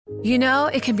You know,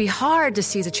 it can be hard to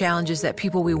see the challenges that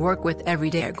people we work with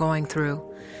every day are going through.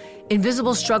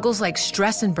 Invisible struggles like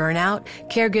stress and burnout,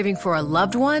 caregiving for a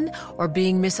loved one, or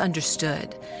being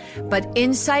misunderstood. But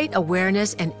insight,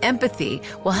 awareness, and empathy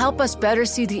will help us better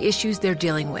see the issues they're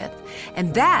dealing with.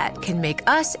 And that can make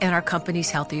us and our companies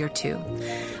healthier too.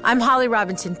 I'm Holly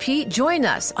Robinson Peete. Join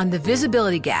us on The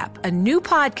Visibility Gap, a new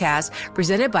podcast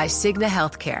presented by Cigna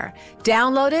Healthcare.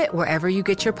 Download it wherever you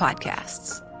get your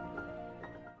podcasts.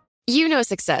 You know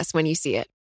success when you see it.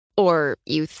 Or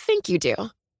you think you do.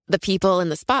 The people in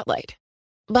the spotlight.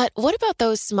 But what about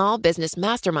those small business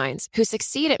masterminds who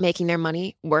succeed at making their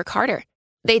money work harder?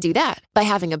 They do that by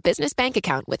having a business bank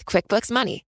account with QuickBooks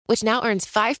Money, which now earns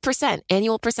 5%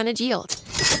 annual percentage yield.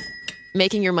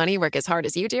 Making your money work as hard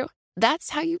as you do?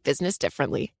 That's how you business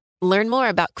differently. Learn more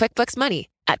about QuickBooks Money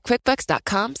at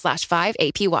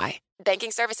quickbooks.com/5APY.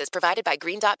 Banking services provided by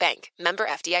Green Dot Bank. Member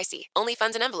FDIC. Only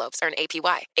funds and envelopes earn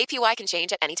APY. APY can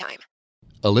change at any time.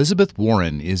 Elizabeth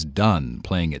Warren is done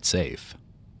playing it safe.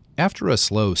 After a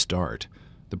slow start,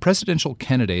 the presidential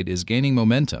candidate is gaining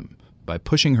momentum by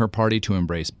pushing her party to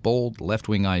embrace bold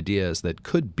left-wing ideas that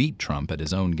could beat Trump at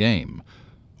his own game,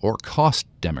 or cost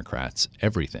Democrats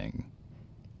everything.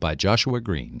 By Joshua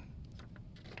Green.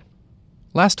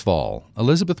 Last fall,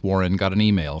 Elizabeth Warren got an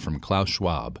email from Klaus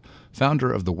Schwab,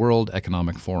 founder of the World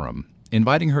Economic Forum,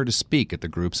 inviting her to speak at the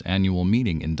group's annual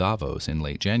meeting in Davos in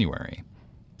late January.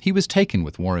 He was taken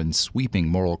with Warren's sweeping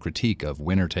moral critique of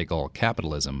winner-take-all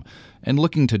capitalism and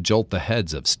looking to jolt the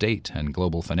heads of state and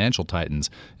global financial titans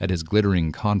at his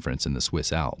glittering conference in the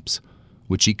Swiss Alps.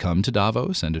 Would she come to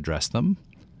Davos and address them?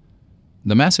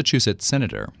 The Massachusetts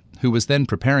senator, who was then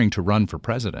preparing to run for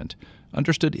president,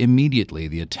 understood immediately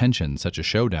the attention such a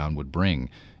showdown would bring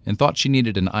and thought she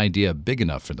needed an idea big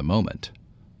enough for the moment.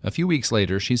 A few weeks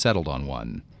later, she settled on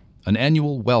one: an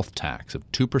annual wealth tax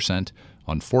of 2%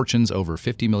 on fortunes over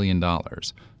 $50 million,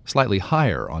 slightly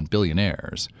higher on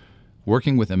billionaires.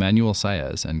 Working with Emmanuel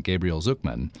Saez and Gabriel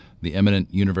Zucman, the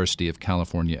eminent University of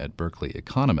California at Berkeley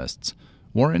economists,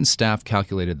 Warren's staff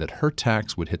calculated that her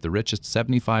tax would hit the richest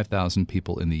 75,000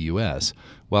 people in the U.S.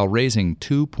 while raising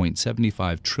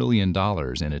 $2.75 trillion in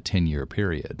a 10-year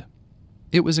period.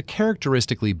 It was a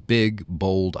characteristically big,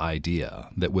 bold idea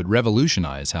that would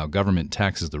revolutionize how government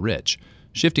taxes the rich,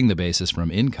 shifting the basis from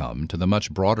income to the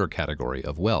much broader category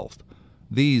of wealth.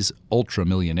 These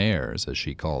ultra-millionaires, as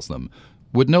she calls them,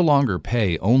 would no longer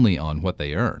pay only on what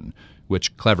they earn,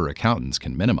 which clever accountants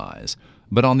can minimize,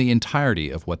 but on the entirety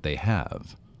of what they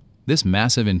have. This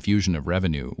massive infusion of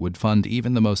revenue would fund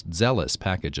even the most zealous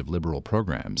package of liberal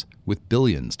programs, with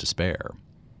billions to spare.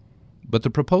 But the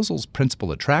proposal's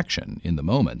principal attraction, in the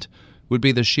moment, would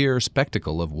be the sheer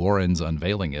spectacle of Warren's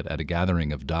unveiling it at a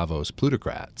gathering of Davos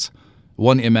plutocrats.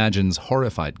 One imagines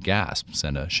horrified gasps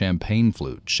and a champagne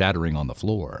flute shattering on the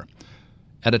floor.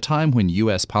 At a time when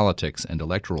U.S. politics and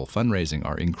electoral fundraising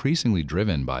are increasingly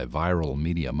driven by viral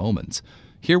media moments,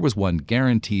 here was one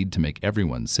guaranteed to make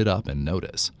everyone sit up and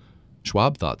notice.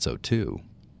 Schwab thought so too.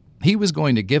 He was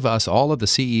going to give us all of the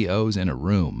CEOs in a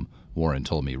room, Warren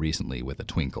told me recently with a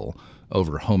twinkle,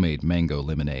 over homemade mango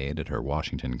lemonade at her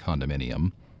Washington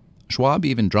condominium. Schwab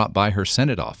even dropped by her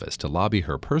Senate office to lobby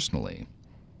her personally.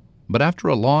 But after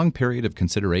a long period of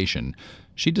consideration,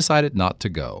 she decided not to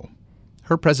go.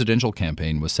 Her presidential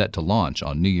campaign was set to launch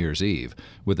on New Year's Eve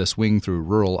with a swing through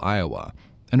rural Iowa,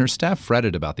 and her staff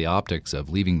fretted about the optics of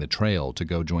leaving the trail to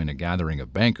go join a gathering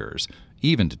of bankers,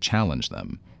 even to challenge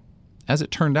them. As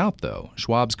it turned out, though,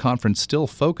 Schwab's conference still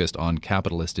focused on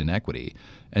capitalist inequity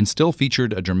and still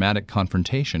featured a dramatic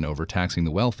confrontation over taxing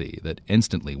the wealthy that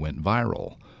instantly went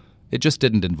viral. It just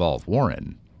didn't involve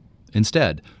Warren.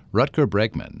 Instead, Rutger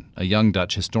Bregman, a young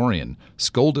Dutch historian,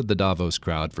 scolded the Davos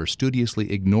crowd for studiously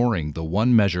ignoring the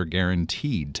one measure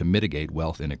guaranteed to mitigate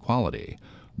wealth inequality,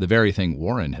 the very thing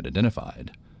Warren had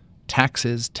identified.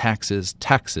 Taxes, taxes,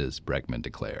 taxes, Bregman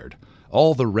declared.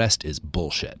 All the rest is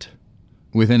bullshit.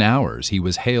 Within hours, he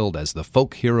was hailed as the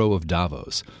folk hero of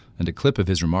Davos, and a clip of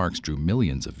his remarks drew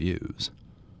millions of views.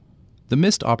 The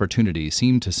missed opportunity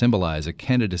seemed to symbolize a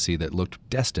candidacy that looked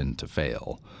destined to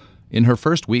fail. In her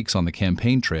first weeks on the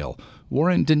campaign trail,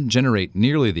 Warren didn't generate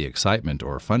nearly the excitement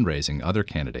or fundraising other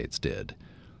candidates did.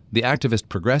 The activist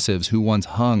progressives who once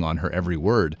hung on her every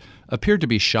word appeared to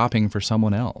be shopping for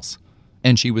someone else.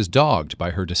 And she was dogged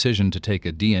by her decision to take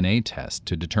a DNA test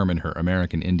to determine her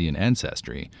American Indian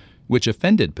ancestry, which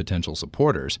offended potential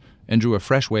supporters and drew a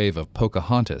fresh wave of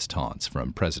Pocahontas taunts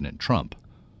from President Trump.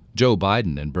 Joe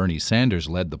Biden and Bernie Sanders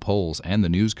led the polls and the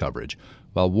news coverage,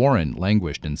 while Warren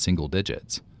languished in single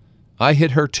digits. "I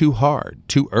hit her too hard,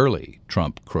 too early,"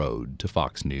 Trump crowed to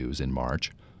Fox News in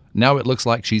March. "Now it looks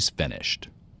like she's finished."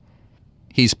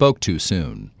 He spoke too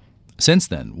soon. Since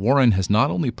then, Warren has not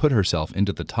only put herself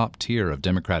into the top tier of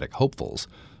Democratic hopefuls,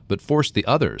 but forced the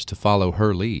others to follow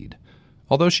her lead.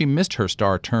 Although she missed her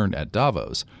star turn at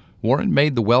Davos, Warren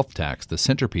made the wealth tax the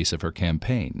centerpiece of her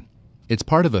campaign. It's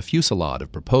part of a fusillade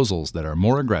of proposals that are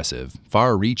more aggressive,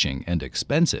 far-reaching, and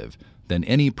expensive than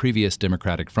any previous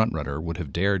Democratic frontrunner would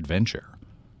have dared venture.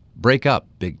 Break up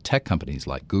big tech companies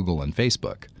like Google and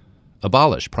Facebook.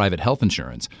 Abolish private health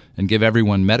insurance and give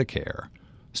everyone Medicare.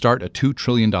 Start a $2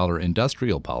 trillion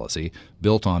industrial policy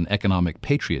built on economic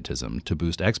patriotism to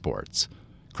boost exports.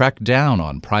 Crack down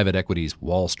on private equity's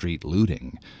Wall Street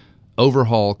looting.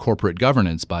 Overhaul corporate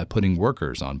governance by putting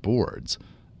workers on boards.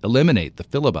 Eliminate the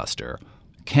filibuster.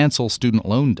 Cancel student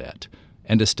loan debt.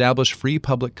 And establish free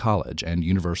public college and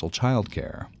universal child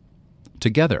care.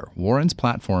 Together, Warren's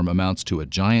platform amounts to a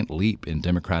giant leap in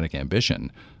Democratic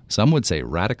ambition, some would say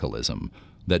radicalism,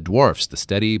 that dwarfs the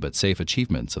steady but safe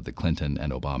achievements of the Clinton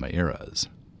and Obama eras.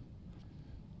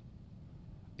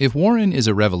 If Warren is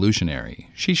a revolutionary,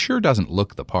 she sure doesn't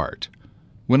look the part.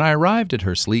 When I arrived at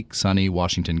her sleek, sunny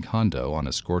Washington condo on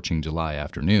a scorching July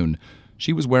afternoon,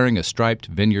 she was wearing a striped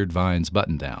Vineyard Vines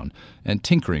button-down and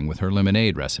tinkering with her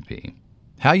lemonade recipe.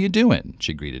 "How you doing?"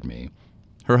 she greeted me.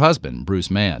 Her husband, Bruce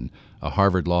Mann, a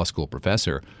Harvard Law School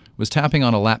professor, was tapping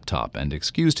on a laptop and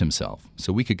excused himself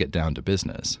so we could get down to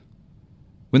business.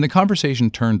 When the conversation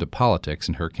turned to politics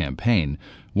and her campaign,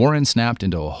 Warren snapped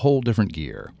into a whole different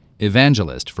gear,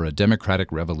 evangelist for a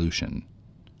democratic revolution.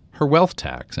 Her wealth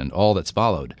tax and all that's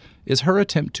followed is her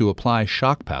attempt to apply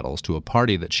shock paddles to a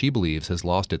party that she believes has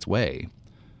lost its way.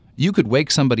 You could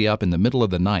wake somebody up in the middle of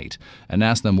the night and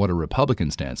ask them what a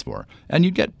Republican stands for, and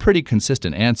you'd get pretty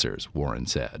consistent answers, Warren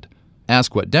said.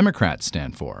 Ask what Democrats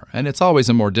stand for, and it's always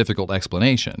a more difficult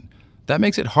explanation. That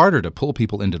makes it harder to pull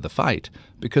people into the fight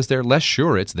because they're less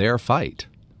sure it's their fight.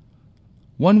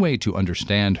 One way to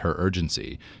understand her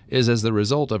urgency is as the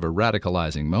result of a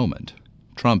radicalizing moment,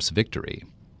 Trump's victory.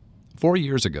 4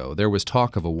 years ago, there was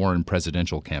talk of a Warren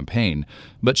presidential campaign,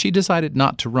 but she decided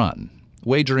not to run,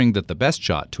 wagering that the best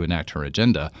shot to enact her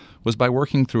agenda was by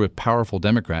working through a powerful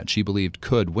Democrat she believed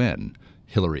could win,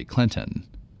 Hillary Clinton.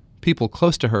 People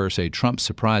close to her say Trump's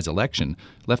surprise election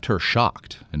left her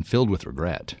shocked and filled with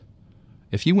regret.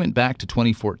 If you went back to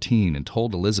 2014 and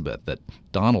told Elizabeth that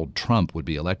Donald Trump would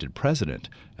be elected president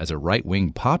as a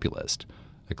right-wing populist,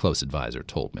 a close advisor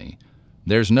told me,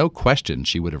 there's no question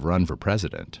she would have run for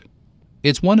president.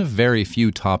 It's one of very few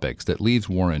topics that leaves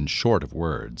Warren short of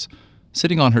words.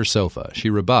 Sitting on her sofa, she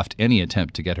rebuffed any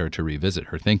attempt to get her to revisit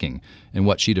her thinking and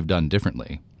what she'd have done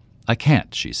differently. "I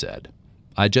can't," she said.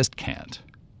 "I just can't."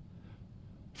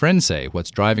 Friends say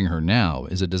what's driving her now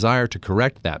is a desire to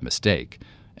correct that mistake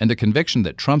and a conviction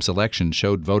that Trump's election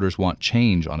showed voters want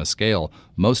change on a scale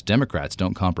most Democrats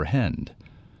don't comprehend.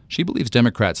 She believes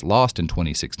Democrats lost in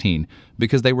 2016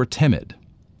 because they were timid.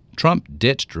 Trump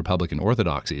ditched Republican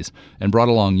orthodoxies and brought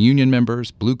along union members,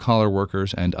 blue-collar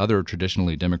workers, and other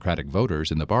traditionally Democratic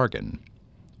voters in the bargain.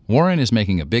 Warren is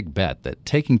making a big bet that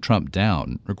taking Trump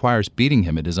down requires beating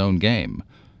him at his own game.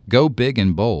 Go big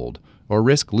and bold, or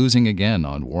risk losing again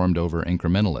on warmed-over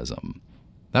incrementalism.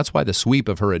 That's why the sweep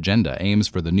of her agenda aims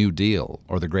for the New Deal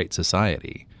or the Great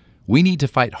Society. We need to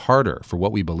fight harder for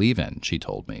what we believe in, she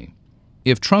told me.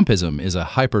 If Trumpism is a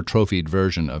hypertrophied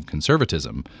version of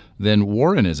conservatism, then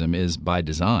Warrenism is, by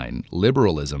design,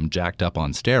 liberalism jacked up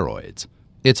on steroids.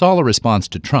 It's all a response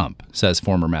to Trump, says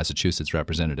former Massachusetts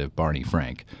Representative Barney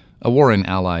Frank, a Warren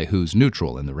ally who's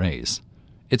neutral in the race.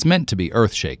 It's meant to be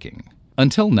earth-shaking.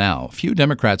 Until now, few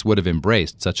Democrats would have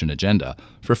embraced such an agenda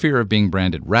for fear of being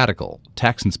branded radical,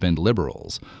 tax-and-spend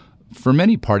liberals. For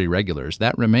many party regulars,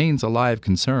 that remains a live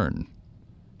concern.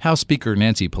 House Speaker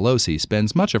Nancy Pelosi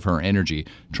spends much of her energy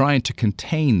trying to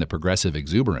contain the progressive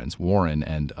exuberance Warren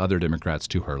and other Democrats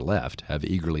to her left have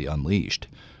eagerly unleashed.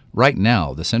 Right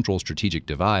now, the central strategic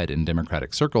divide in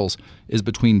Democratic circles is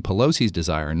between Pelosi's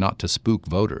desire not to spook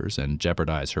voters and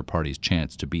jeopardize her party's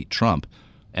chance to beat Trump,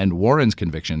 and Warren's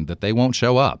conviction that they won't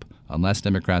show up unless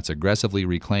Democrats aggressively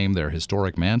reclaim their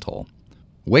historic mantle.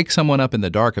 Wake someone up in the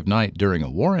dark of night during a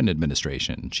Warren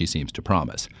administration, she seems to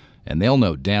promise, and they'll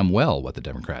know damn well what the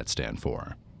Democrats stand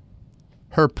for.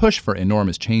 Her push for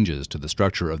enormous changes to the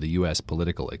structure of the U.S.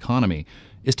 political economy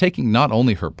is taking not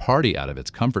only her party out of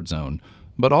its comfort zone,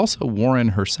 but also Warren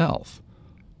herself.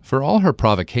 For all her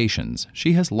provocations,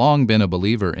 she has long been a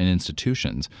believer in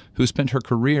institutions who spent her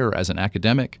career as an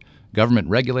academic, government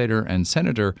regulator, and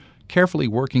senator carefully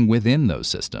working within those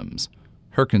systems.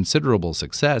 Her considerable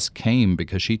success came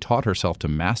because she taught herself to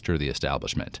master the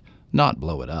establishment, not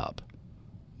blow it up.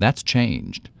 That's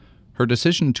changed. Her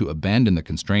decision to abandon the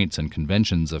constraints and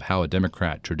conventions of how a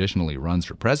Democrat traditionally runs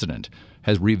for president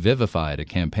has revivified a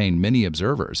campaign many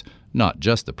observers, not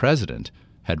just the president,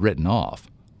 had written off.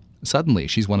 Suddenly,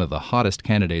 she's one of the hottest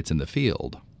candidates in the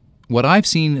field. What I've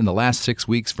seen in the last 6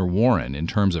 weeks for Warren in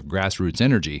terms of grassroots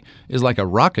energy is like a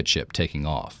rocket ship taking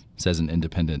off, says an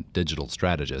independent digital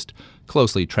strategist,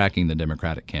 closely tracking the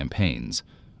Democratic campaigns.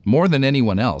 More than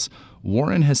anyone else,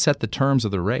 Warren has set the terms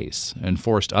of the race and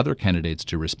forced other candidates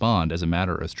to respond as a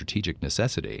matter of strategic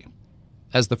necessity.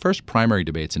 As the first primary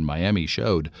debates in Miami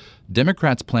showed,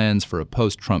 Democrats' plans for a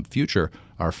post-Trump future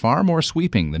are far more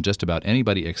sweeping than just about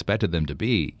anybody expected them to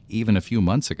be, even a few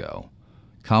months ago.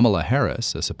 Kamala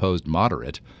Harris, a supposed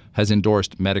moderate, has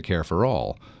endorsed Medicare for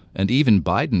all, and even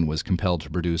Biden was compelled to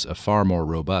produce a far more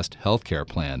robust health care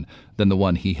plan than the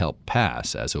one he helped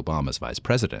pass as Obama's vice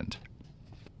president.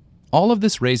 All of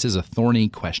this raises a thorny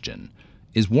question.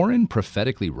 Is Warren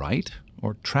prophetically right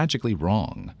or tragically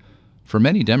wrong? For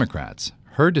many Democrats,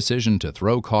 her decision to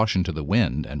throw caution to the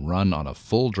wind and run on a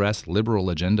full-dress liberal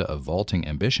agenda of vaulting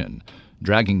ambition,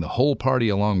 dragging the whole party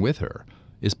along with her,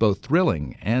 is both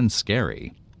thrilling and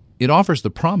scary. It offers the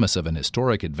promise of an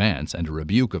historic advance and a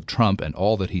rebuke of Trump and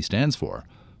all that he stands for,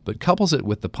 but couples it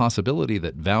with the possibility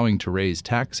that vowing to raise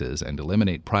taxes and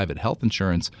eliminate private health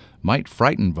insurance might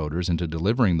frighten voters into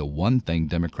delivering the one thing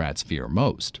Democrats fear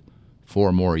most: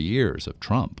 4 more years of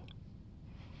Trump.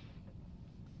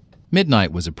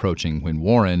 Midnight was approaching when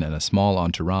Warren and a small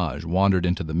entourage wandered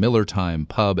into the Miller Time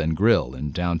Pub and Grill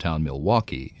in downtown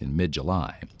Milwaukee in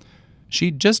mid-July.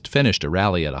 She'd just finished a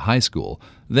rally at a high school,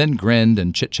 then grinned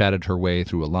and chit-chatted her way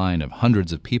through a line of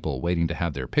hundreds of people waiting to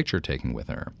have their picture taken with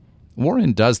her.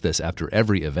 Warren does this after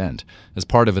every event as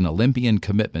part of an Olympian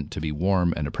commitment to be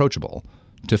warm and approachable,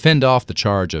 to fend off the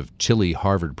charge of chilly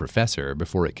Harvard professor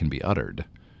before it can be uttered.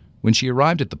 When she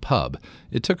arrived at the pub,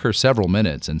 it took her several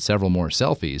minutes and several more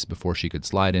selfies before she could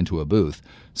slide into a booth,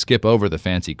 skip over the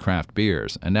fancy craft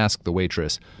beers, and ask the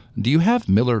waitress, "Do you have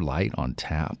Miller Lite on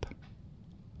tap?"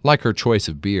 Like her choice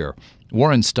of beer,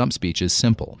 Warren's stump speech is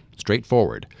simple,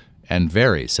 straightforward, and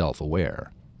very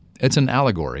self-aware. It's an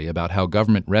allegory about how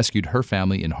government rescued her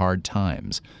family in hard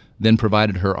times, then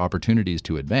provided her opportunities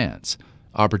to advance,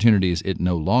 opportunities it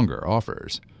no longer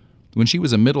offers. When she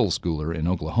was a middle schooler in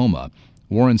Oklahoma,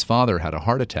 Warren's father had a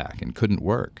heart attack and couldn't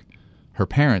work. Her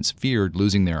parents feared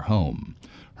losing their home.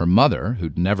 Her mother,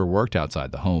 who'd never worked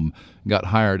outside the home, got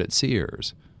hired at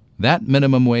Sears. That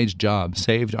minimum wage job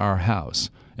saved our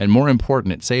house, and more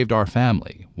important, it saved our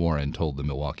family, Warren told the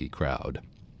Milwaukee crowd.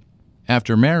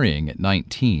 After marrying at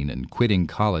 19 and quitting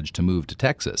college to move to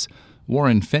Texas,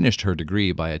 Warren finished her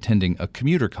degree by attending a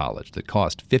commuter college that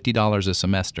cost $50 a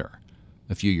semester.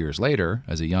 A few years later,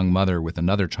 as a young mother with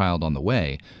another child on the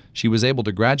way, she was able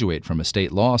to graduate from a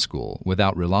state law school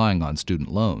without relying on student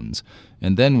loans,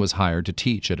 and then was hired to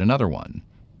teach at another one.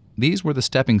 These were the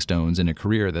stepping stones in a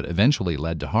career that eventually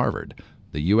led to Harvard,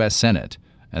 the U.S. Senate,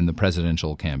 and the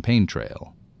presidential campaign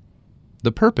trail.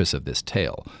 The purpose of this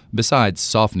tale, besides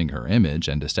softening her image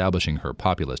and establishing her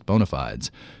populist bona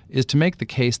fides, is to make the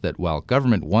case that while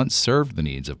government once served the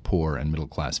needs of poor and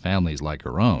middle-class families like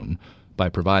her own, by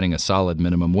providing a solid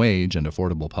minimum wage and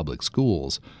affordable public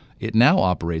schools, it now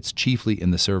operates chiefly in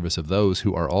the service of those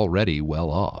who are already well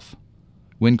off.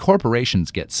 When corporations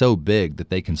get so big that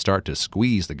they can start to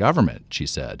squeeze the government, she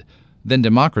said, then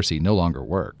democracy no longer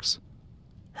works.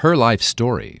 Her life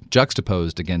story,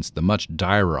 juxtaposed against the much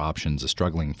direr options a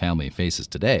struggling family faces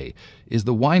today, is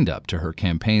the wind-up to her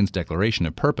campaign's declaration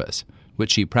of purpose,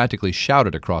 which she practically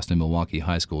shouted across the Milwaukee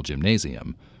High School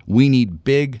gymnasium. We need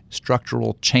big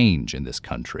structural change in this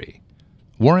country.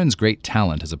 Warren's great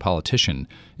talent as a politician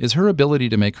is her ability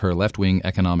to make her left-wing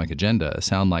economic agenda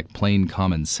sound like plain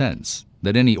common sense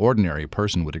that any ordinary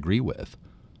person would agree with.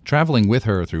 Traveling with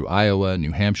her through Iowa,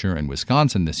 New Hampshire, and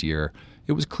Wisconsin this year,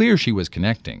 it was clear she was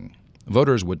connecting.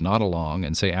 Voters would nod along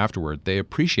and say afterward they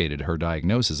appreciated her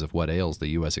diagnosis of what ails the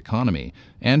U.S. economy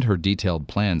and her detailed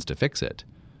plans to fix it.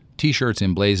 T-shirts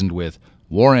emblazoned with,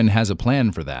 "Warren has a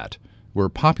plan for that," were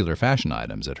popular fashion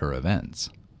items at her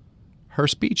events. Her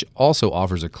speech also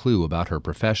offers a clue about her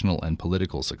professional and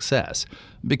political success,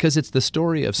 because it's the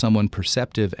story of someone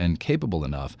perceptive and capable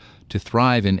enough to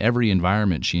thrive in every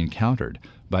environment she encountered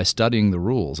by studying the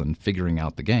rules and figuring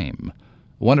out the game.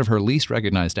 One of her least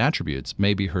recognized attributes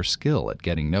may be her skill at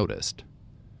getting noticed.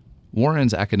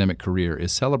 Warren's academic career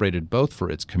is celebrated both for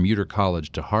its commuter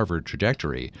college to Harvard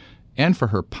trajectory and for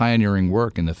her pioneering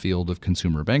work in the field of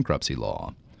consumer bankruptcy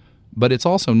law. But it's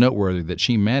also noteworthy that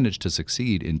she managed to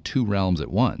succeed in 2 realms at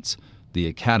once, the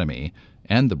academy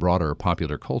and the broader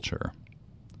popular culture.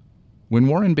 When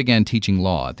Warren began teaching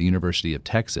law at the University of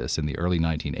Texas in the early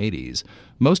 1980s,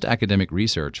 most academic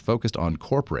research focused on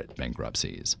corporate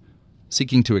bankruptcies.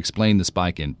 Seeking to explain the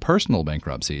spike in personal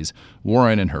bankruptcies,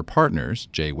 Warren and her partners,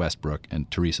 Jay Westbrook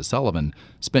and Teresa Sullivan,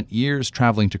 spent years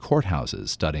traveling to courthouses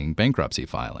studying bankruptcy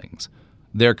filings.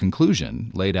 Their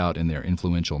conclusion, laid out in their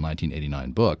influential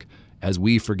 1989 book, As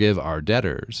We Forgive Our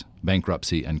Debtors,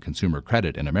 Bankruptcy and Consumer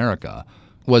Credit in America,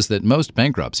 was that most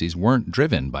bankruptcies weren't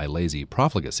driven by lazy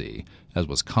profligacy, as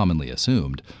was commonly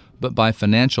assumed, but by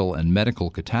financial and medical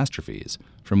catastrophes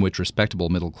from which respectable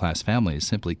middle-class families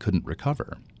simply couldn't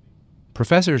recover.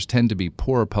 Professors tend to be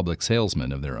poor public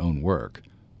salesmen of their own work.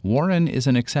 Warren is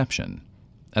an exception.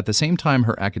 At the same time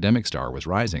her academic star was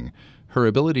rising, her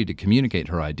ability to communicate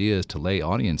her ideas to lay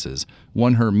audiences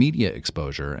won her media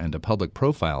exposure and a public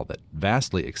profile that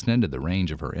vastly extended the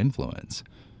range of her influence.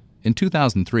 In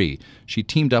 2003, she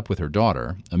teamed up with her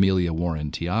daughter, Amelia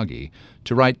Warren Tyagi,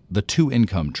 to write The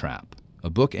Two-Income Trap, a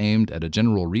book aimed at a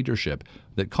general readership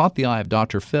that caught the eye of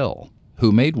Dr. Phil,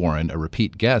 who made Warren a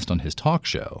repeat guest on his talk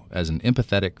show as an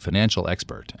empathetic financial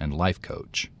expert and life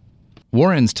coach.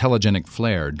 Warren's telegenic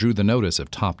flair drew the notice of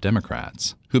top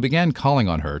Democrats, who began calling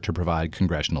on her to provide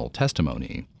congressional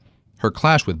testimony. Her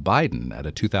clash with Biden at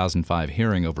a 2005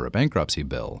 hearing over a bankruptcy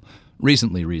bill,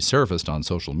 recently resurfaced on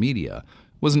social media,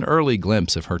 was an early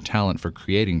glimpse of her talent for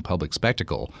creating public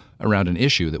spectacle around an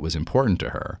issue that was important to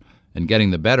her and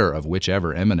getting the better of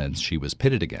whichever eminence she was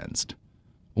pitted against.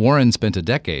 Warren spent a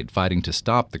decade fighting to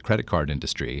stop the credit card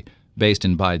industry, based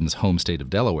in Biden's home state of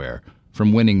Delaware,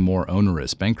 from winning more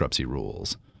onerous bankruptcy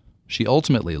rules. She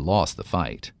ultimately lost the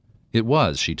fight. It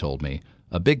was, she told me,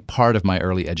 a big part of my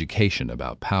early education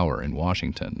about power in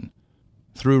Washington.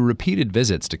 Through repeated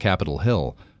visits to Capitol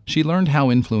Hill, she learned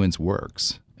how influence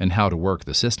works and how to work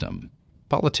the system.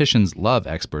 Politicians love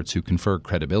experts who confer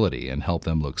credibility and help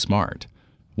them look smart.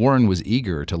 Warren was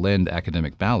eager to lend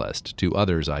academic ballast to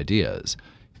others' ideas.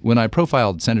 When I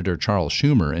profiled Senator Charles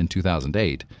Schumer in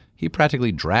 2008, he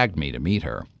practically dragged me to meet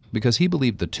her because he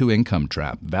believed the two-income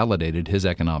trap validated his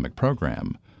economic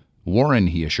program. Warren,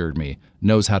 he assured me,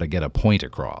 knows how to get a point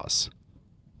across.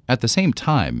 At the same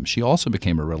time, she also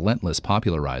became a relentless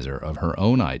popularizer of her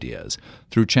own ideas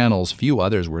through channels few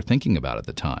others were thinking about at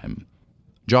the time.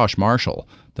 Josh Marshall,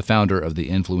 the founder of the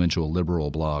influential liberal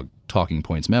blog Talking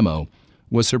Points Memo,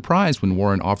 was surprised when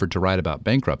Warren offered to write about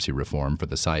bankruptcy reform for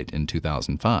the site in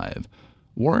 2005.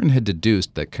 Warren had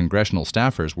deduced that congressional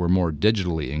staffers were more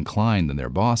digitally inclined than their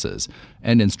bosses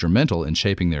and instrumental in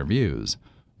shaping their views.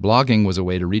 Blogging was a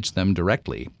way to reach them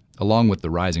directly, along with the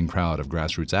rising crowd of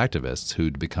grassroots activists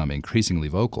who'd become increasingly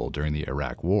vocal during the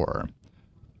Iraq War.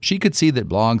 She could see that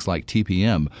blogs like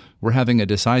TPM were having a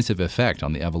decisive effect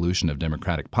on the evolution of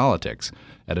democratic politics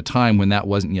at a time when that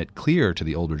wasn't yet clear to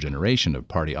the older generation of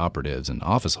party operatives and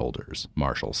office holders,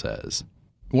 Marshall says.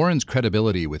 Warren's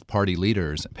credibility with party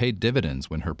leaders paid dividends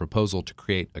when her proposal to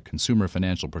create a Consumer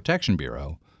Financial Protection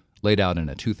Bureau, laid out in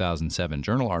a 2007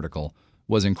 Journal article,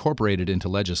 was incorporated into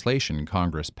legislation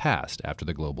Congress passed after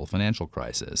the global financial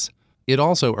crisis. It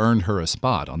also earned her a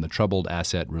spot on the Troubled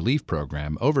Asset Relief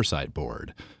Program Oversight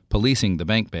Board, policing the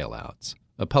bank bailouts,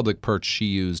 a public perch she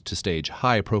used to stage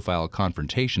high-profile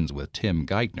confrontations with Tim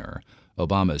Geithner,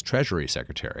 Obama's Treasury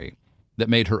Secretary, that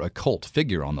made her a cult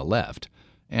figure on the left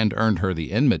and earned her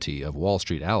the enmity of Wall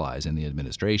Street allies in the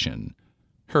administration.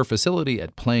 Her facility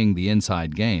at playing the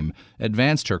inside game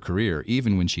advanced her career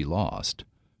even when she lost.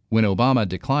 When Obama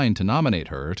declined to nominate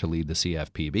her to lead the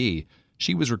CFPB,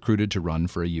 she was recruited to run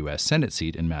for a U.S. Senate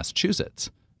seat in Massachusetts,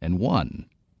 and won,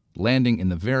 landing in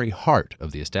the very heart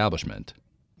of the establishment.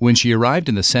 When she arrived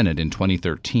in the Senate in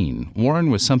 2013,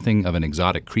 Warren was something of an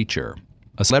exotic creature,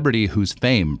 a celebrity whose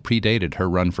fame predated her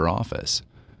run for office.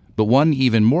 But one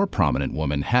even more prominent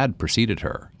woman had preceded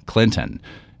her, Clinton,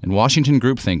 and Washington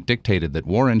groupthink dictated that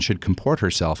Warren should comport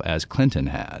herself as Clinton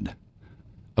had.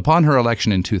 Upon her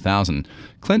election in 2000,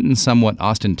 Clinton somewhat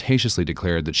ostentatiously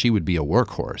declared that she would be a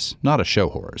workhorse, not a show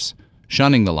horse,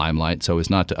 shunning the limelight so as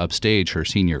not to upstage her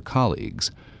senior colleagues.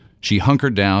 She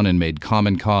hunkered down and made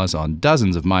common cause on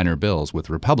dozens of minor bills with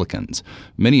Republicans,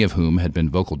 many of whom had been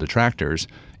vocal detractors,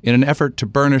 in an effort to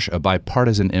burnish a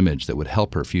bipartisan image that would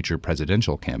help her future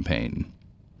presidential campaign.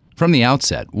 From the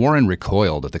outset, Warren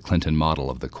recoiled at the Clinton model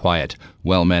of the quiet,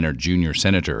 well-mannered junior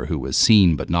senator who was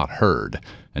seen but not heard,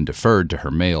 and deferred to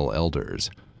her male elders.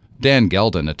 Dan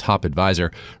Geldon, a top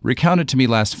advisor, recounted to me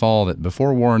last fall that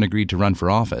before Warren agreed to run for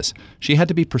office, she had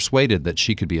to be persuaded that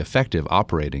she could be effective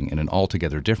operating in an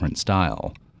altogether different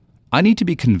style. I need to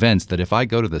be convinced that if I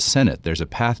go to the Senate, there's a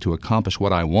path to accomplish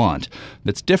what I want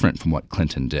that's different from what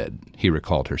Clinton did, he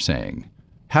recalled her saying.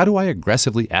 How do I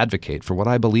aggressively advocate for what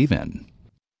I believe in?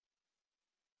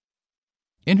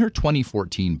 In her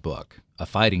 2014 book, A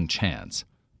Fighting Chance,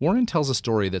 Warren tells a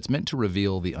story that's meant to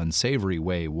reveal the unsavory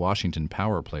way Washington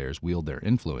power players wield their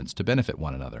influence to benefit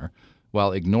one another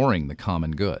while ignoring the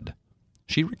common good.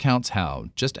 She recounts how,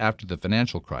 just after the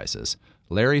financial crisis,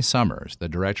 Larry Summers, the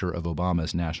director of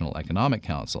Obama's National Economic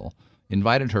Council,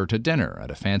 invited her to dinner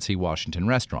at a fancy Washington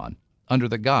restaurant under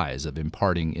the guise of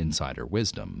imparting insider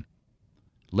wisdom.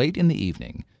 Late in the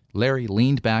evening, Larry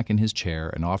leaned back in his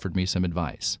chair and offered me some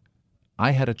advice.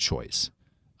 I had a choice.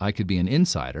 I could be an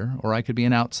insider or I could be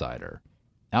an outsider.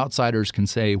 Outsiders can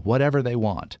say whatever they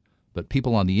want, but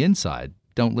people on the inside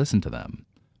don't listen to them.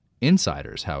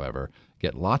 Insiders, however,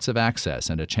 get lots of access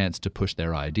and a chance to push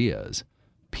their ideas.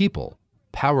 People,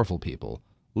 powerful people,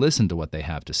 listen to what they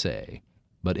have to say.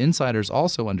 But insiders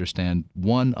also understand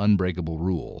one unbreakable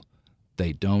rule.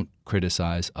 They don't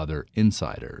criticize other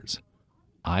insiders.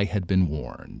 I had been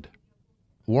warned.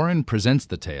 Warren presents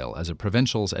the tale as a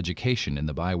provincial's education in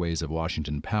the byways of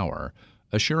Washington power,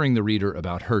 assuring the reader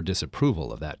about her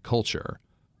disapproval of that culture.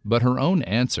 But her own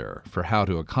answer for how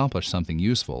to accomplish something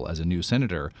useful as a new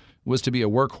senator was to be a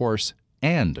workhorse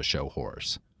and a show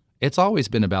horse. It's always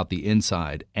been about the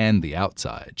inside and the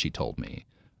outside, she told me.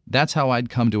 That's how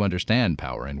I'd come to understand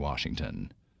power in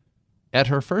Washington. At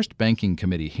her first banking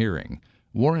committee hearing,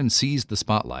 Warren seized the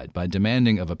spotlight by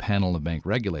demanding of a panel of bank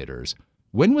regulators,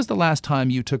 "When was the last time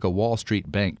you took a Wall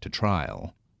Street bank to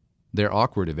trial?" Their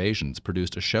awkward evasions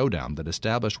produced a showdown that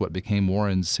established what became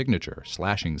Warren's signature,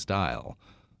 slashing style.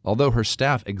 Although her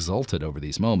staff exulted over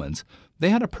these moments, they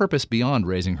had a purpose beyond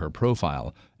raising her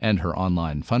profile and her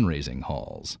online fundraising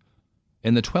hauls.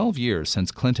 In the 12 years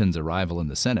since Clinton's arrival in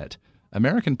the Senate,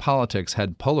 American politics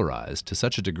had polarized to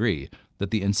such a degree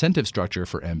that the incentive structure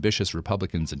for ambitious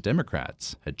Republicans and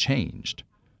Democrats had changed.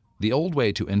 The old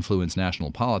way to influence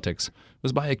national politics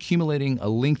was by accumulating a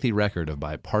lengthy record of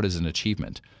bipartisan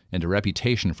achievement and a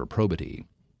reputation for probity.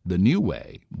 The new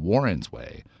way, Warren's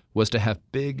way, was to have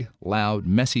big, loud,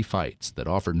 messy fights that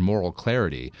offered moral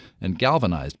clarity and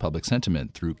galvanized public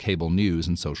sentiment through cable news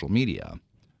and social media.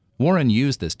 Warren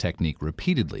used this technique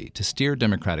repeatedly to steer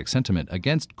Democratic sentiment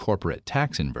against corporate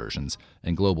tax inversions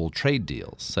and global trade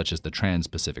deals, such as the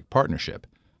Trans-Pacific Partnership,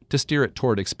 to steer it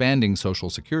toward expanding Social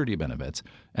Security benefits,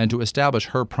 and to establish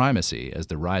her primacy as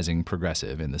the rising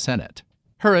progressive in the Senate.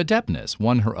 Her adeptness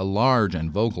won her a large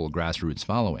and vocal grassroots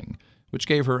following, which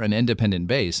gave her an independent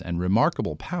base and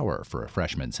remarkable power for a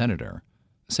freshman senator.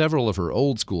 Several of her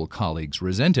old-school colleagues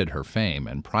resented her fame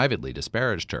and privately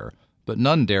disparaged her, but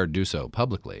none dared do so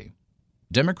publicly.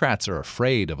 Democrats are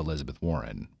afraid of Elizabeth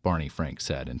Warren, Barney Frank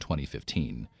said in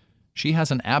 2015. She has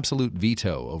an absolute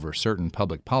veto over certain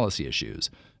public policy issues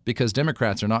because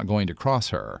Democrats are not going to cross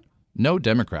her. No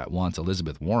Democrat wants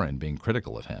Elizabeth Warren being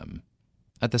critical of him.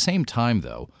 At the same time,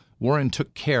 though, Warren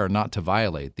took care not to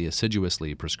violate the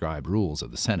assiduously prescribed rules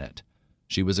of the Senate.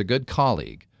 She was a good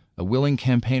colleague, a willing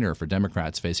campaigner for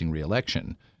Democrats facing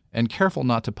re-election, and careful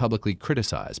not to publicly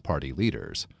criticize party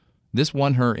leaders. This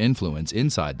won her influence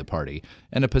inside the party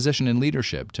and a position in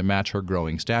leadership to match her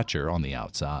growing stature on the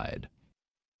outside.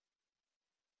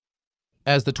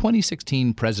 As the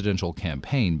 2016 presidential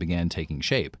campaign began taking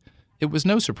shape, it was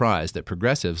no surprise that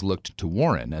progressives looked to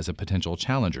Warren as a potential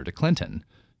challenger to Clinton,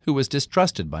 who was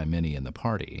distrusted by many in the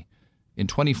party. In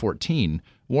 2014,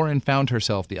 Warren found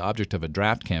herself the object of a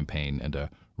draft campaign and a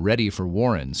Ready for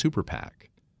Warren super PAC.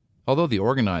 Although the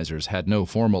organizers had no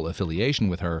formal affiliation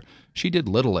with her, she did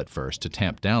little at first to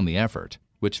tamp down the effort,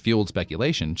 which fueled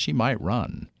speculation she might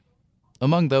run.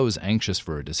 Among those anxious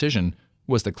for a decision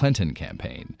was the Clinton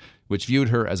campaign, which viewed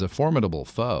her as a formidable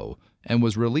foe and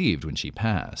was relieved when she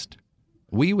passed.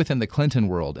 "We within the Clinton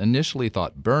world initially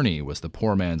thought Bernie was the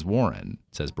poor man's Warren,"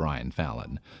 says Brian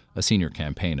Fallon, a senior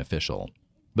campaign official.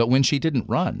 "But when she didn't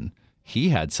run, he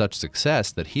had such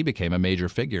success that he became a major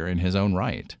figure in his own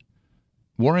right."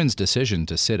 Warren's decision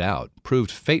to sit out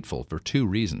proved fateful for two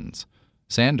reasons.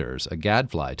 Sanders, a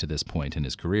gadfly to this point in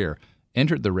his career,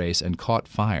 entered the race and caught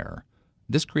fire.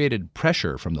 This created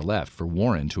pressure from the left for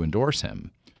Warren to endorse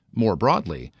him. More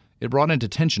broadly, it brought into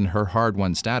tension her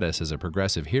hard-won status as a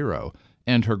progressive hero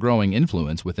and her growing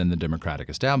influence within the Democratic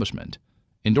establishment.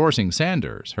 Endorsing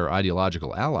Sanders, her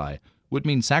ideological ally, would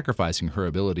mean sacrificing her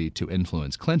ability to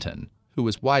influence Clinton, who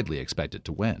was widely expected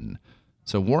to win.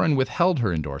 So Warren withheld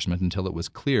her endorsement until it was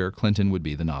clear Clinton would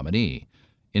be the nominee.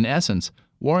 In essence,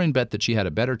 Warren bet that she had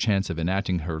a better chance of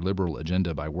enacting her liberal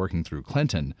agenda by working through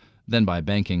Clinton than by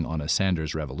banking on a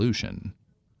Sanders revolution.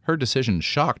 Her decision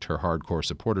shocked her hardcore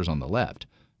supporters on the left,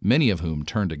 many of whom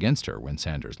turned against her when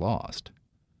Sanders lost.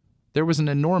 There was an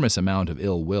enormous amount of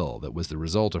ill will that was the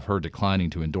result of her declining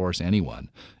to endorse anyone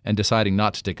and deciding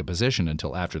not to take a position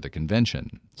until after the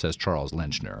convention, says Charles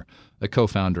Lenchner, a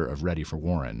co-founder of Ready for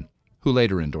Warren, who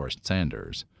later endorsed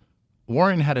Sanders.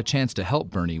 Warren had a chance to help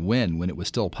Bernie win when it was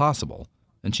still possible,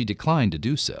 and she declined to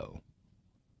do so.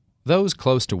 Those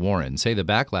close to Warren say the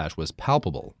backlash was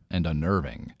palpable and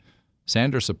unnerving.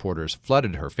 Sanders supporters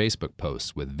flooded her Facebook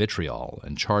posts with vitriol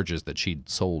and charges that she'd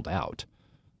sold out.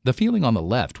 The feeling on the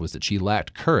left was that she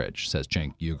lacked courage, says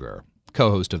Cenk Uygur,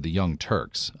 co-host of The Young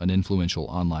Turks, an influential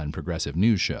online progressive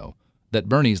news show, that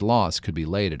Bernie's loss could be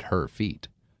laid at her feet.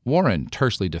 Warren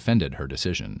tersely defended her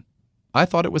decision. "I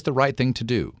thought it was the right thing to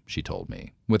do," she told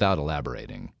me, without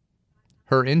elaborating.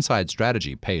 Her inside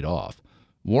strategy paid off.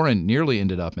 Warren nearly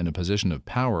ended up in a position of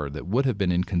power that would have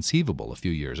been inconceivable a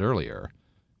few years earlier.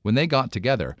 When they got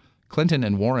together, Clinton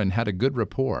and Warren had a good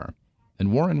rapport,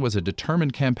 and Warren was a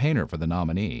determined campaigner for the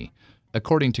nominee.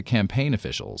 According to campaign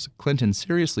officials, Clinton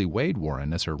seriously weighed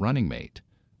Warren as her running mate.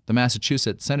 The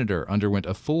Massachusetts senator underwent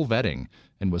a full vetting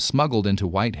and was smuggled into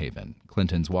Whitehaven,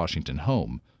 Clinton's Washington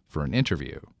home, for an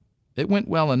interview. It went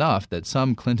well enough that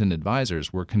some Clinton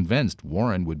advisors were convinced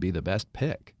Warren would be the best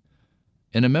pick.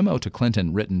 In a memo to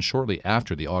Clinton written shortly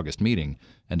after the August meeting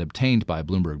and obtained by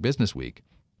Bloomberg Businessweek,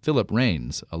 Philip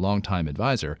Raines, a longtime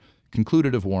advisor,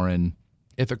 concluded of Warren,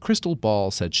 "If a crystal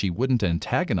ball said she wouldn't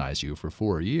antagonize you for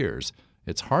 4 years,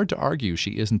 it's hard to argue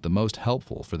she isn't the most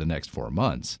helpful for the next 4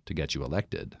 months to get you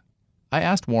elected." I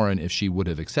asked Warren if she would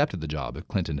have accepted the job if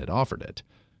Clinton had offered it.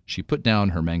 She put down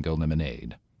her mango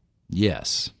lemonade.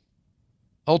 Yes.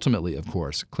 Ultimately, of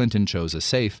course, Clinton chose a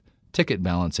safe,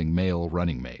 ticket-balancing male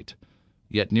running mate.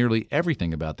 Yet nearly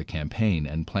everything about the campaign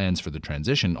and plans for the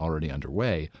transition already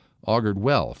underway augured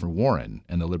well for Warren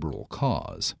and the liberal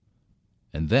cause.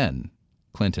 And then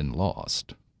Clinton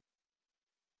lost.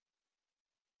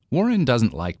 Warren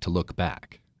doesn't like to look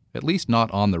back, at least not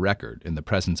on the record in the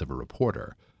presence of a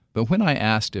reporter. But when I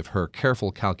asked if her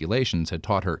careful calculations had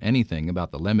taught her anything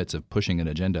about the limits of pushing an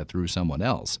agenda through someone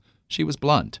else, she was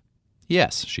blunt.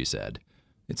 "Yes," she said,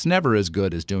 "it's never as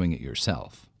good as doing it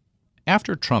yourself."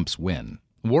 After Trump's win,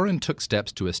 Warren took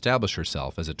steps to establish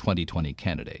herself as a 2020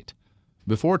 candidate.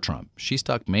 Before Trump, she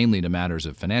stuck mainly to matters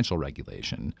of financial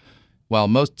regulation. While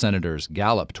most senators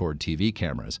gallop toward TV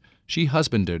cameras, she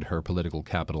husbanded her political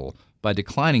capital by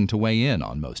declining to weigh in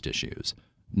on most issues,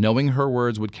 knowing her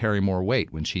words would carry more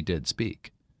weight when she did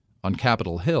speak. On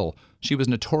Capitol Hill, she was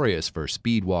notorious for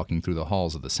speed-walking through the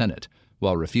halls of the Senate,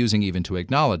 while refusing even to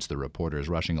acknowledge the reporters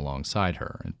rushing alongside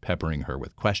her and peppering her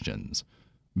with questions.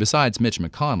 Besides Mitch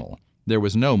McConnell, there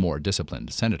was no more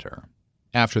disciplined senator.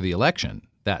 After the election,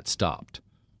 that stopped.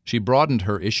 She broadened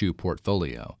her issue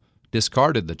portfolio,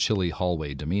 discarded the chilly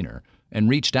hallway demeanor, and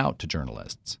reached out to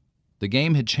journalists. The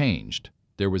game had changed.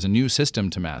 There was a new system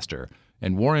to master,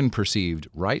 and Warren perceived,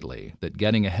 rightly, that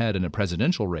getting ahead in a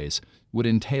presidential race would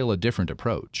entail a different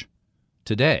approach.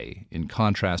 Today, in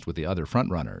contrast with the other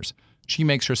frontrunners, she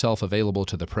makes herself available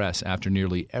to the press after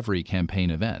nearly every campaign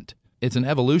event. It's an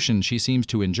evolution she seems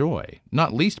to enjoy,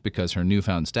 not least because her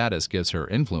newfound status gives her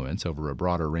influence over a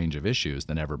broader range of issues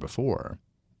than ever before.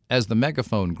 As the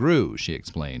megaphone grew, she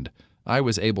explained, I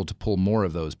was able to pull more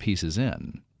of those pieces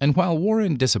in. And while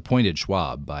Warren disappointed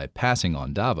Schwab by passing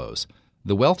on Davos,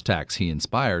 the wealth tax he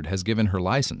inspired has given her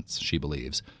license, she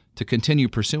believes, to continue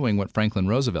pursuing what Franklin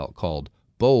Roosevelt called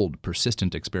bold,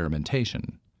 persistent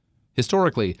experimentation.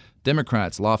 Historically,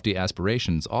 Democrats' lofty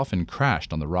aspirations often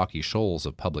crashed on the rocky shoals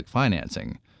of public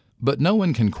financing. But no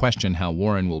one can question how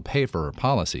Warren will pay for her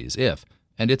policies if,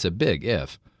 and it's a big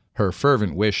if, her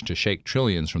fervent wish to shake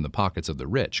trillions from the pockets of the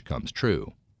rich comes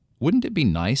true. Wouldn't it be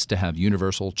nice to have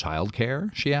universal child care?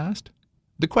 She asked.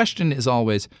 The question is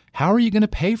always, how are you going to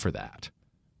pay for that?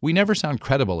 We never sound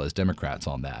credible as Democrats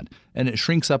on that, and it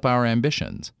shrinks up our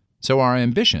ambitions. So our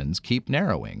ambitions keep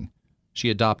narrowing. She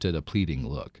adopted a pleading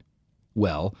look.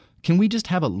 Well, can we just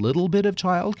have a little bit of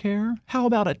child care? How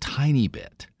about a tiny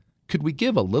bit? Could we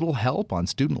give a little help on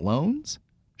student loans?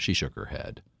 She shook her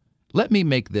head. Let me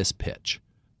make this pitch.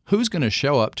 Who's going to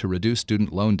show up to reduce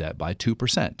student loan debt by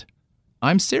 2%?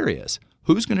 I'm serious.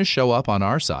 Who's going to show up on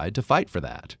our side to fight for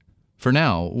that? For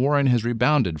now, Warren has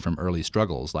rebounded from early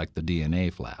struggles like the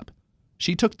DNA flap.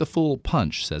 She took the full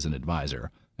punch, says an advisor,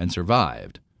 and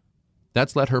survived.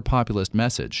 That's let her populist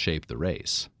message shape the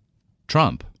race.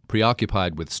 Trump,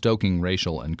 preoccupied with stoking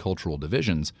racial and cultural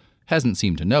divisions, hasn't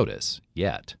seemed to notice,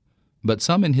 yet. But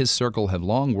some in his circle have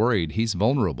long worried he's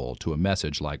vulnerable to a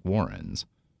message like Warren's.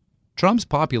 Trump's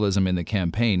populism in the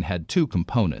campaign had two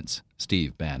components,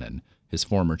 Steve Bannon, his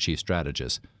former chief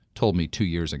strategist, told me 2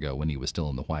 years ago when he was still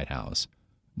in the White House.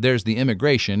 There's the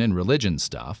immigration and religion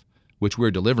stuff, which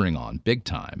we're delivering on big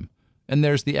time, and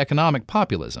there's the economic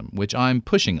populism, which I'm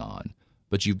pushing on.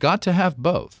 But you've got to have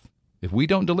both. If we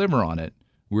don't deliver on it,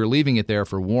 we're leaving it there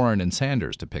for Warren and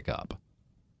Sanders to pick up.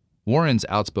 Warren's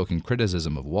outspoken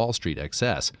criticism of Wall Street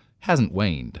excess hasn't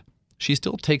waned. She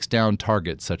still takes down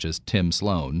targets such as Tim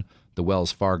Sloan, the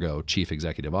Wells Fargo chief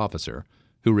executive officer,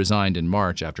 who resigned in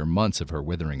March after months of her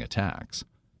withering attacks.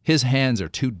 His hands are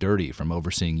too dirty from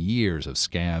overseeing years of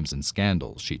scams and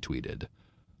scandals, she tweeted.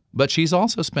 But she's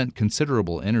also spent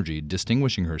considerable energy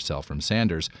distinguishing herself from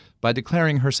Sanders by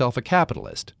declaring herself a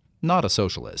capitalist, not a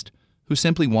socialist, who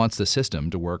simply wants the system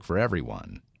to work for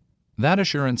everyone. That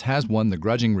assurance has won the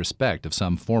grudging respect of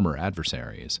some former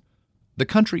adversaries. The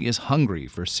country is hungry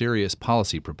for serious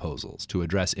policy proposals to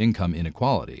address income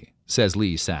inequality, says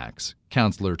Lee Sachs,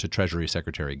 counselor to Treasury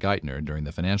Secretary Geithner during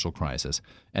the financial crisis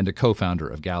and a co-founder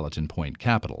of Gallatin Point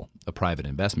Capital, a private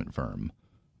investment firm.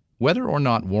 Whether or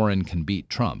not Warren can beat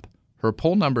Trump, her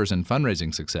poll numbers and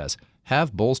fundraising success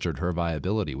have bolstered her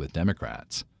viability with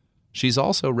Democrats. She's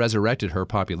also resurrected her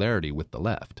popularity with the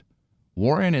left.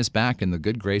 Warren is back in the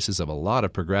good graces of a lot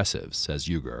of progressives, says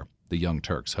Uygur, the Young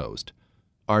Turks host.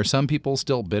 Are some people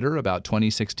still bitter about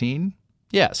 2016?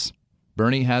 Yes.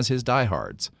 Bernie has his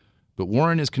diehards. But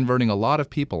Warren is converting a lot of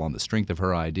people on the strength of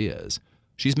her ideas.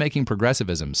 She's making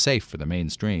progressivism safe for the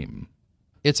mainstream.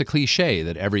 It's a cliché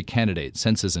that every candidate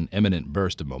senses an imminent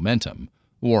burst of momentum,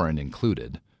 Warren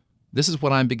included. This is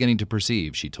what I'm beginning to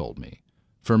perceive, she told me.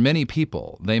 For many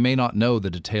people, they may not know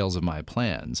the details of my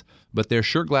plans, but they're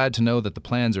sure glad to know that the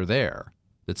plans are there,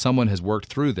 that someone has worked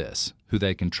through this, who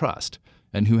they can trust,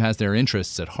 and who has their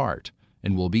interests at heart,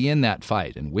 and will be in that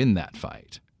fight and win that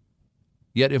fight.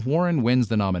 Yet if Warren wins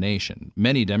the nomination,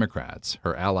 many Democrats,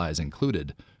 her allies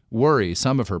included, worry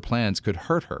some of her plans could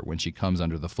hurt her when she comes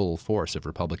under the full force of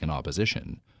Republican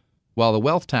opposition. While the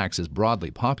wealth tax is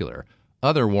broadly popular,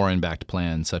 other Warren-backed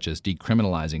plans such as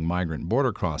decriminalizing migrant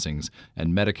border crossings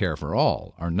and Medicare for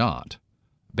all are not.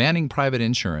 Banning private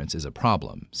insurance is a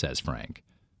problem, says Frank.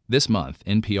 This month,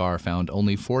 NPR found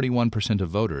only 41% of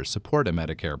voters support a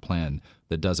Medicare plan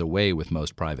that does away with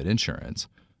most private insurance,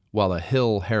 while a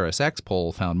Hill-Harris-X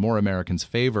poll found more Americans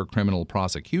favor criminal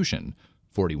prosecution,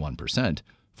 41%,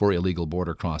 for illegal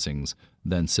border crossings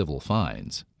than civil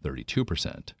fines,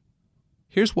 32%.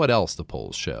 Here's what else the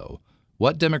polls show.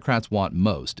 What Democrats want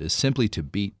most is simply to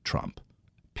beat Trump.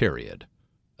 Period.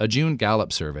 A June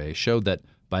Gallup survey showed that,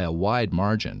 by a wide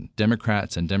margin,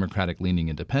 Democrats and Democratic-leaning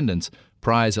independents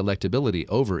prize electability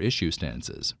over issue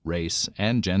stances, race,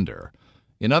 and gender.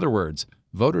 In other words,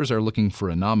 voters are looking for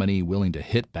a nominee willing to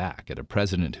hit back at a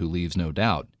president who leaves no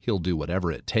doubt he'll do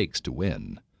whatever it takes to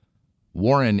win.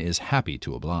 Warren is happy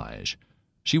to oblige.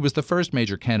 She was the first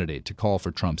major candidate to call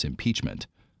for Trump's impeachment.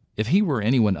 If he were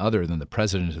anyone other than the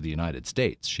President of the United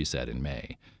States, she said in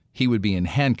May, he would be in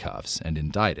handcuffs and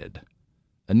indicted.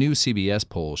 A new CBS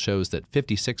poll shows that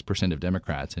 56% of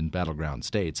Democrats in battleground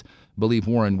states believe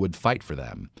Warren would fight for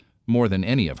them, more than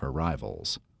any of her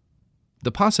rivals.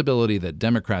 The possibility that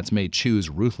Democrats may choose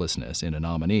ruthlessness in a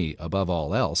nominee above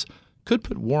all else could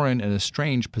put Warren in a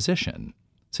strange position,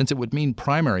 since it would mean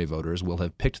primary voters will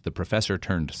have picked the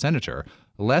professor-turned-senator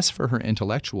less for her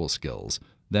intellectual skills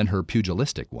than her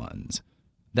pugilistic ones.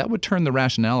 That would turn the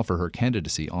rationale for her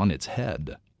candidacy on its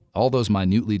head. All those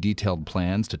minutely detailed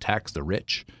plans to tax the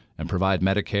rich and provide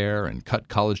Medicare and cut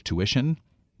college tuition,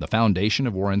 the foundation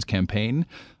of Warren's campaign,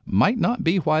 might not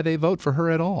be why they vote for her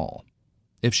at all.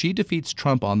 If she defeats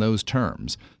Trump on those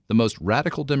terms, the most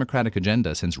radical Democratic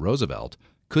agenda since Roosevelt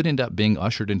could end up being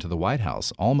ushered into the White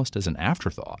House almost as an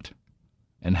afterthought.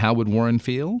 And how would Warren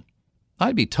feel?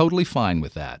 I'd be totally fine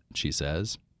with that, she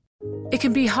says. It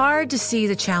can be hard to see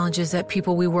the challenges that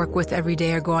people we work with every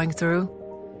day are going through.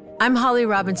 I'm Holly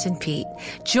Robinson Peete.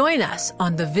 Join us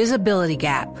on The Visibility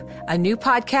Gap, a new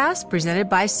podcast presented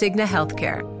by Cigna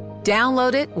Healthcare.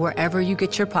 Download it wherever you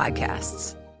get your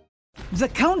podcasts. The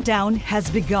countdown has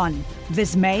begun.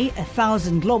 This May,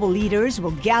 1,000 global leaders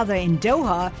will gather in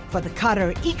Doha for the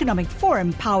Qatar Economic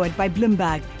Forum powered by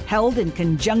Bloomberg, held in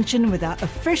conjunction with our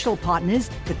official partners,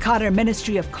 the Qatar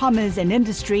Ministry of Commerce and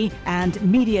Industry and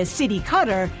Media City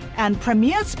Qatar, and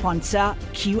premier sponsor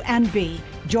QNB.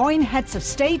 Join heads of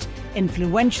state,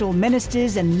 influential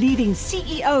ministers, and leading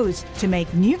CEOs to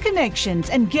make new connections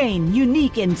and gain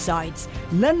unique insights.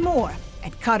 Learn more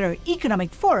at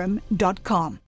QatarEconomicForum.com.